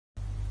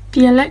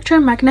The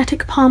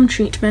electromagnetic palm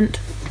treatment.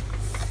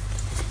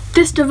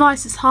 This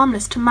device is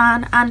harmless to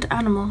man and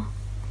animal.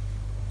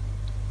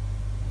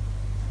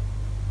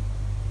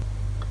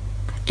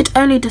 It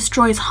only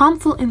destroys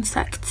harmful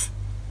insects.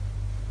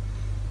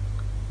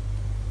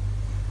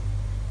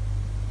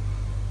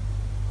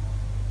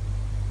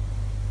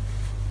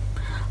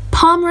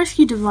 Palm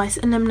rescue device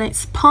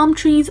eliminates palm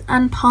trees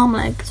and palm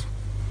legs.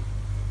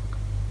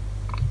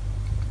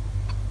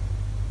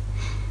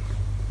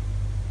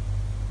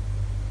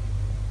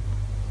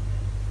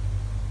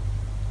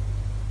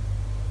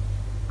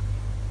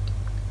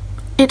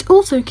 It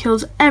also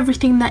kills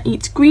everything that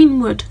eats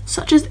green wood,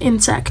 such as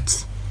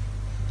insects.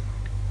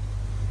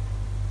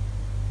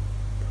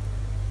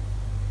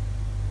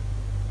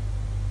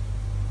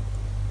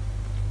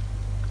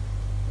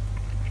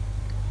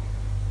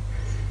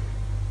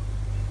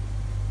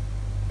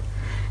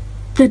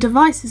 The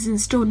device is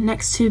installed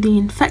next to the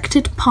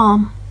infected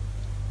palm.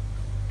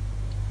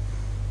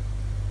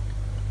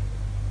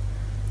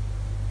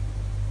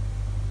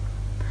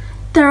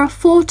 There are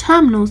 4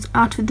 terminals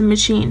out of the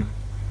machine.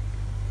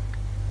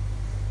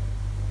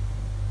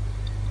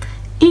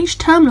 Each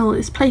terminal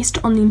is placed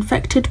on the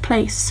infected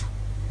place.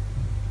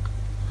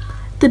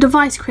 The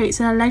device creates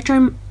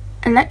an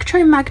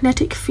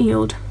electromagnetic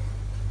field.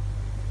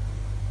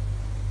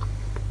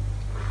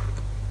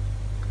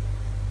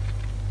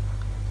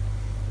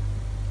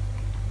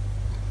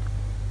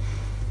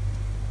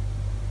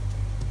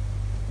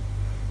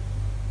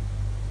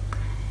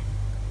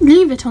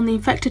 Leave it on the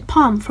infected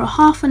palm for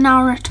half an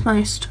hour at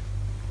most.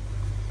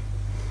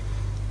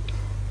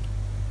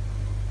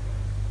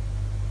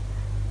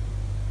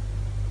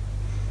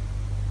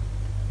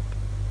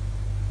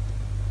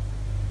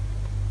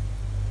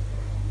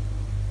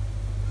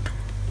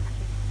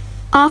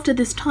 After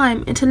this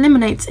time, it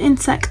eliminates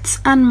insects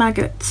and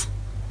maggots.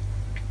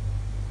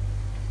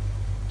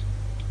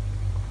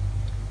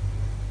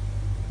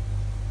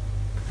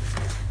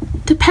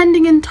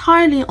 Depending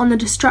entirely on the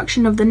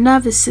destruction of the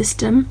nervous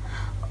system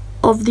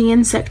of the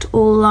insect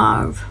or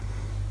larva.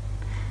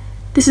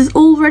 This is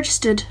all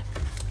registered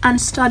and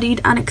studied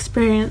and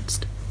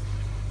experienced.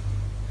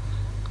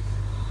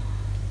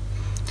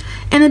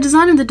 In the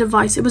design of the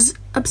device, it was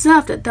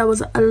observed that there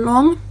was a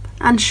long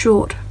and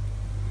short.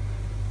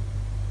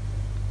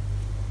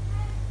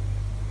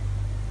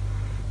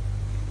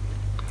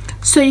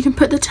 So you can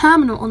put the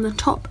terminal on the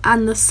top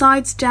and the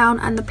sides down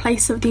and the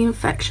place of the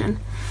infection.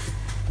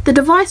 The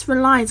device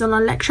relies on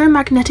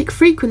electromagnetic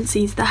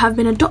frequencies that have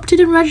been adopted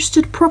and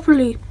registered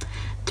properly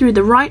through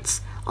the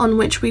rights on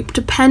which we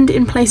depend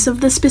in place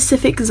of the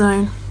specific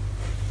zone.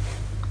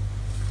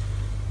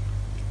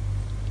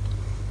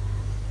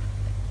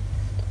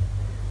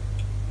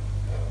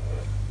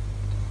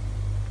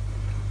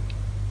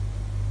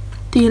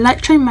 The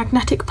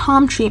electromagnetic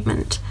palm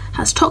treatment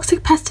has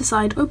toxic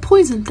pesticide or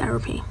poison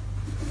therapy.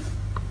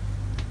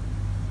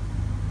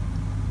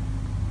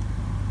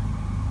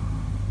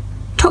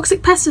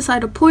 Toxic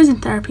pesticide or poison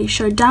therapy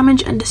show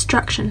damage and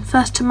destruction,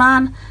 first to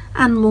man,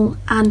 animal,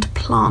 and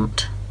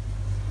plant.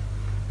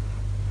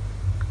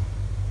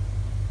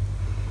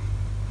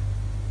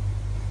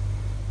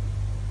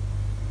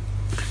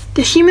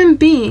 The human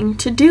being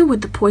to deal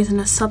with the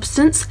poisonous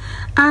substance,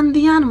 and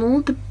the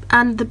animal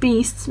and the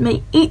beasts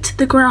may eat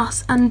the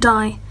grass and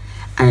die,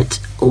 and it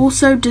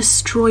also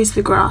destroys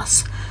the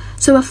grass.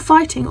 So we're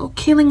fighting or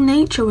killing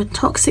nature with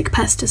toxic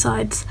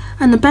pesticides,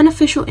 and the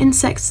beneficial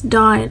insects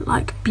die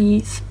like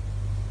bees.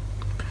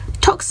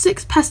 Toxic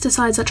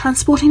pesticides are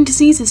transporting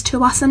diseases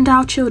to us and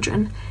our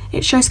children.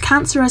 It shows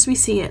cancer as we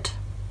see it.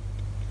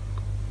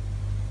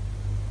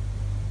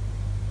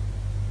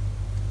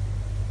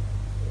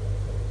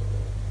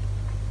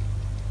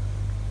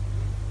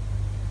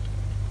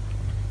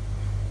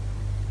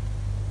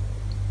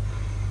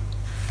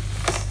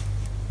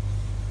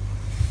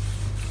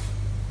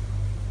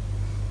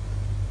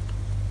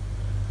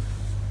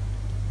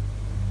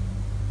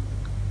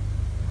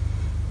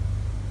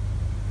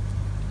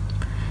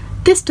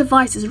 This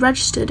device is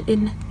registered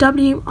in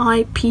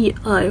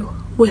WIPO.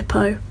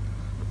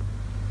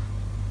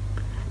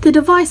 The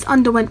device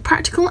underwent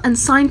practical and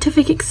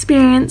scientific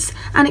experience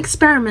and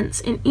experiments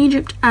in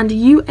Egypt and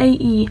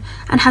UAE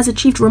and has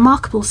achieved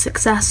remarkable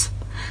success.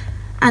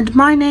 And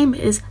my name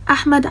is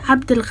Ahmed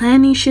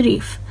Abdelghani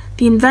Sharif,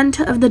 the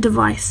inventor of the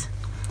device,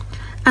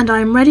 and I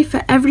am ready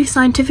for every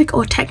scientific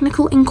or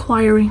technical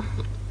inquiry.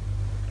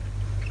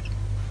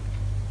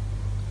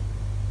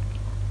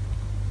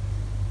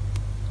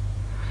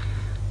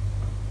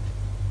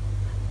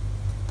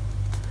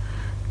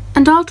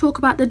 And I'll talk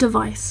about the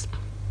device.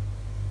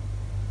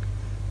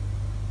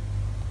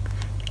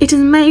 It is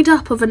made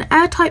up of an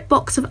airtight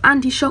box of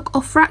anti-shock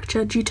or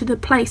fracture due to the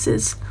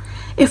places.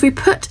 If we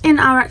put in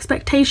our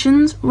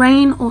expectations,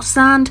 rain or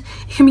sand,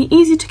 it can be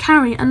easy to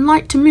carry and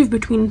light to move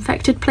between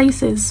infected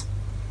places.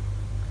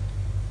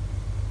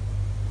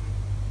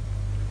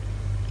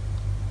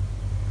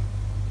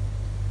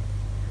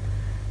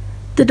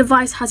 The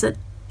device has a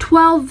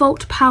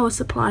 12-volt power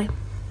supply.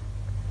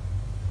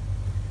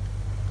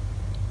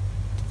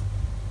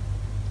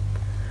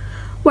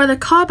 where the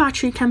car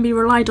battery can be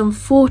relied on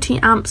 40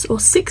 amps or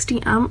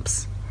 60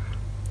 amps,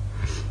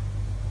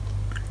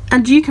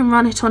 and you can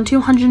run it on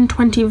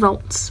 220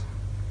 volts.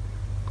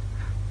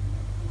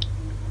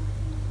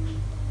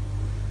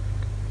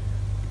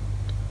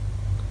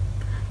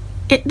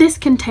 This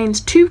contains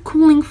 2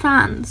 cooling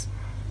fans.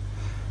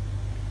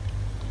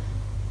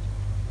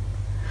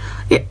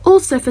 It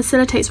also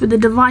facilitates with the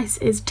device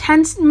is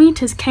 10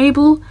 meters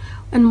cable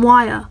and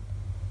wire.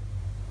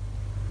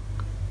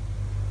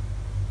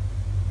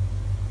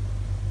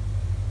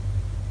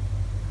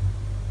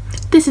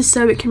 This is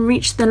so it can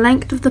reach the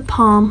length of the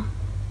palm.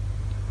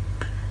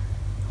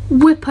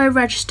 WIPO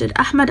registered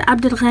Ahmed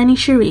Abdul Ghani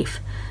Sharif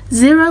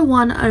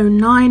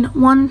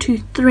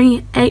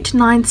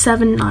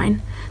 0109-123-8979.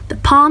 The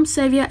Palm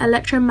Savior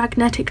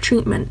electromagnetic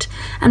treatment,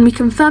 and we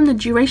confirm the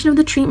duration of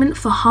the treatment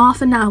for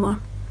half an hour.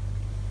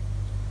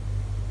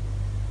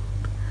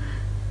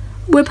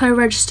 WIPO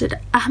registered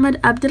Ahmed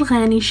Abdul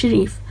Ghani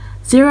Sharif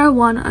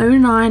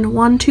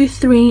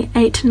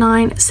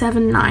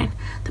 0109-123-8979.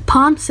 The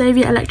Palm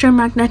Savior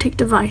electromagnetic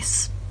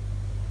device.